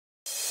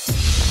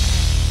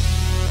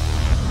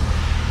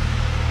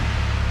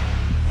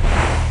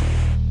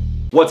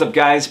What's up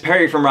guys,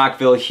 Perry from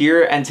Rockville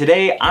here, and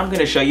today I'm going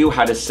to show you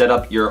how to set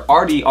up your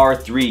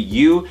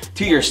RDR3U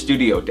to your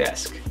studio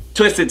desk.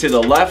 Twist it to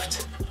the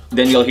left,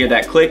 then you'll hear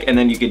that click, and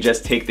then you can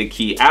just take the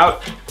key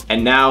out,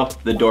 and now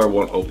the door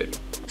won't open.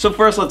 So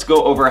first let's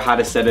go over how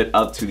to set it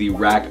up to the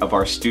rack of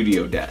our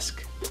studio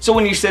desk. So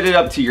when you set it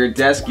up to your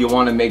desk, you'll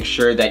want to make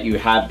sure that you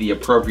have the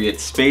appropriate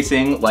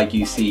spacing like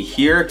you see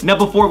here. Now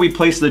before we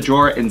place the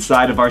drawer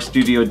inside of our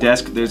studio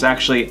desk, there's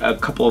actually a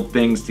couple of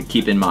things to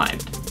keep in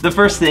mind. The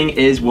first thing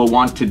is we'll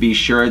want to be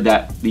sure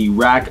that the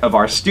rack of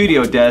our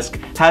studio desk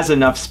has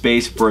enough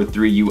space for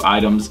 3U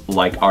items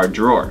like our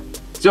drawer.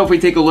 So if we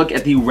take a look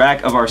at the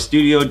rack of our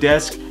studio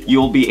desk,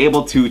 you'll be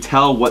able to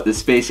tell what the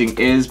spacing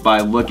is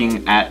by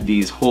looking at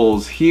these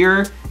holes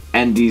here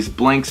and these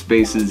blank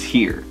spaces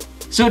here.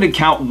 So to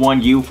count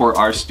 1U for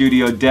our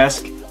studio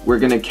desk, we're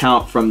gonna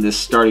count from this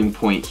starting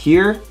point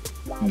here,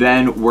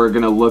 then we're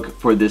gonna look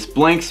for this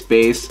blank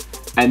space,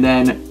 and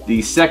then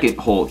the second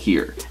hole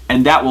here,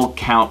 and that will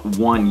count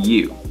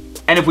 1U.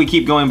 And if we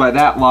keep going by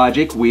that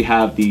logic, we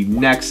have the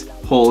next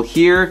hole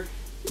here,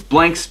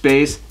 blank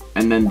space,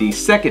 and then the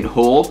second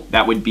hole,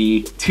 that would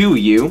be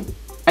 2U.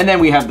 And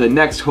then we have the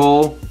next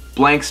hole,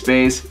 blank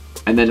space,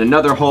 and then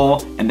another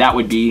hole, and that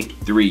would be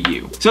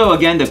 3U. So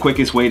again, the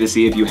quickest way to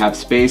see if you have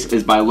space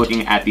is by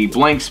looking at the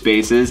blank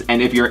spaces,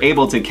 and if you're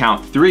able to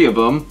count 3 of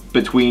them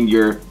between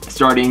your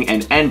starting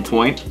and end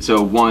point,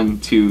 so 1,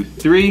 2,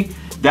 3,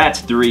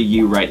 that's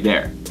 3U right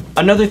there.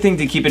 Another thing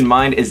to keep in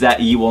mind is that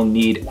you will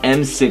need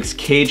M6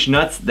 cage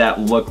nuts that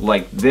look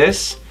like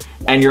this,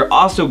 and you're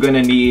also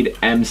gonna need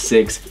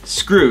M6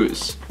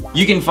 screws.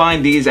 You can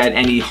find these at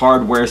any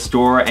hardware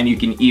store, and you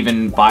can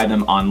even buy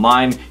them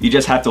online. You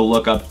just have to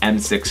look up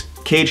M6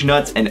 cage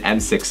nuts and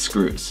M6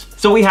 screws.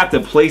 So we have to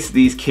place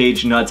these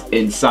cage nuts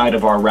inside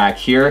of our rack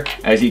here.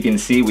 As you can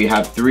see, we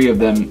have 3 of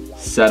them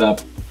set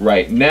up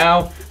right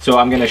now. So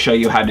I'm gonna show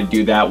you how to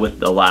do that with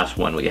the last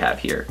one we have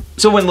here.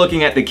 So when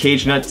looking at the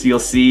cage nuts, you'll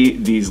see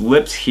these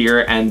lips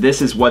here, and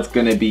this is what's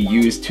gonna be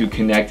used to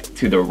connect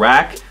to the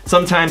rack.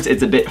 Sometimes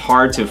it's a bit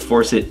hard to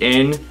force it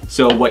in,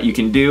 so what you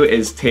can do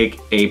is take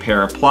a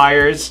pair of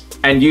pliers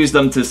and use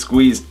them to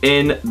squeeze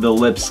in the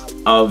lips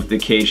of the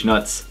cage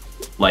nuts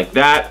like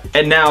that.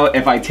 And now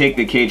if I take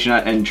the cage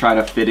nut and try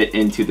to fit it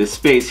into the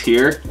space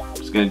here, I'm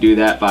just gonna do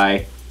that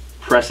by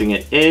pressing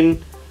it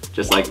in,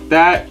 just like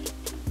that.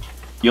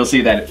 You'll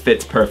see that it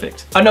fits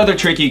perfect. Another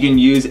trick you can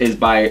use is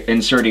by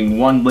inserting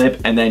one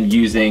lip and then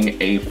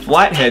using a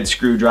flathead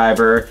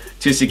screwdriver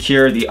to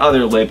secure the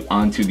other lip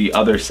onto the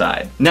other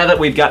side. Now that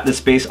we've got the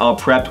space all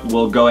prepped,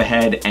 we'll go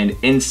ahead and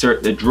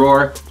insert the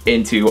drawer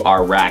into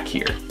our rack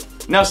here.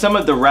 Now some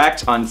of the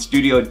racks on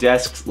studio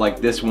desks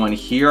like this one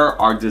here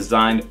are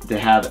designed to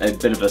have a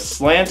bit of a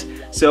slant,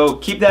 so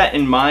keep that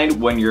in mind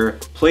when you're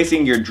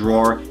placing your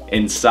drawer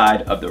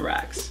inside of the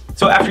racks.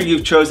 So after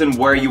you've chosen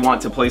where you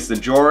want to place the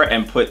drawer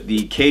and put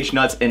the cage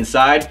nuts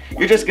inside,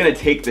 you're just gonna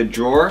take the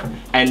drawer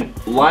and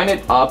line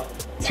it up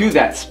to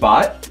that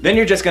spot. Then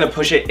you're just gonna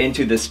push it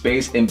into the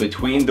space in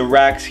between the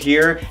racks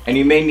here, and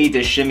you may need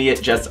to shimmy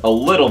it just a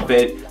little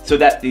bit so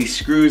that the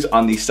screws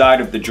on the side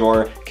of the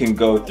drawer can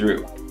go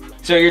through.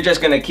 So you're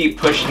just gonna keep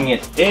pushing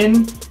it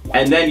in,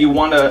 and then you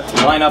wanna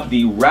line up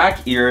the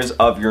rack ears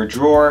of your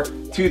drawer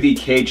to the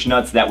cage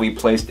nuts that we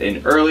placed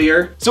in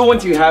earlier. So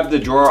once you have the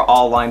drawer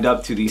all lined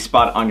up to the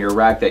spot on your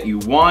rack that you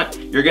want,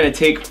 you're gonna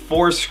take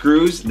 4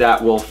 screws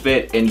that will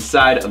fit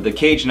inside of the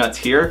cage nuts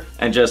here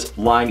and just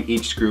line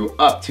each screw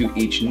up to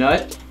each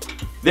nut.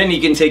 Then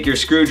you can take your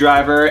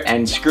screwdriver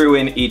and screw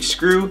in each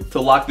screw to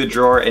lock the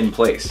drawer in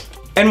place.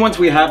 And once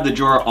we have the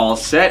drawer all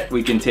set,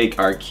 we can take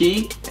our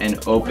key and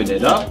open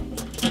it up.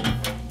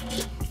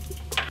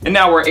 And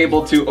now we're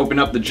able to open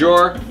up the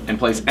drawer and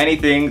place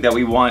anything that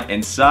we want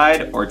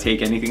inside or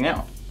take anything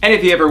out. And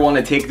if you ever want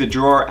to take the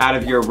drawer out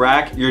of your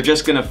rack, you're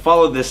just going to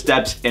follow the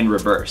steps in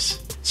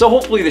reverse. So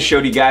hopefully this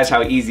showed you guys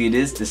how easy it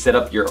is to set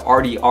up your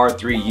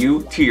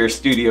RDR3U to your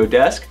studio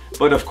desk.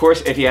 But of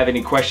course, if you have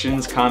any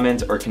questions,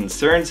 comments, or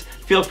concerns,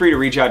 feel free to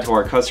reach out to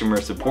our customer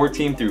support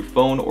team through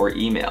phone or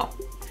email.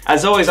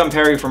 As always, I'm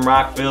Perry from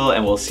Rockville,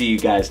 and we'll see you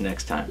guys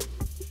next time.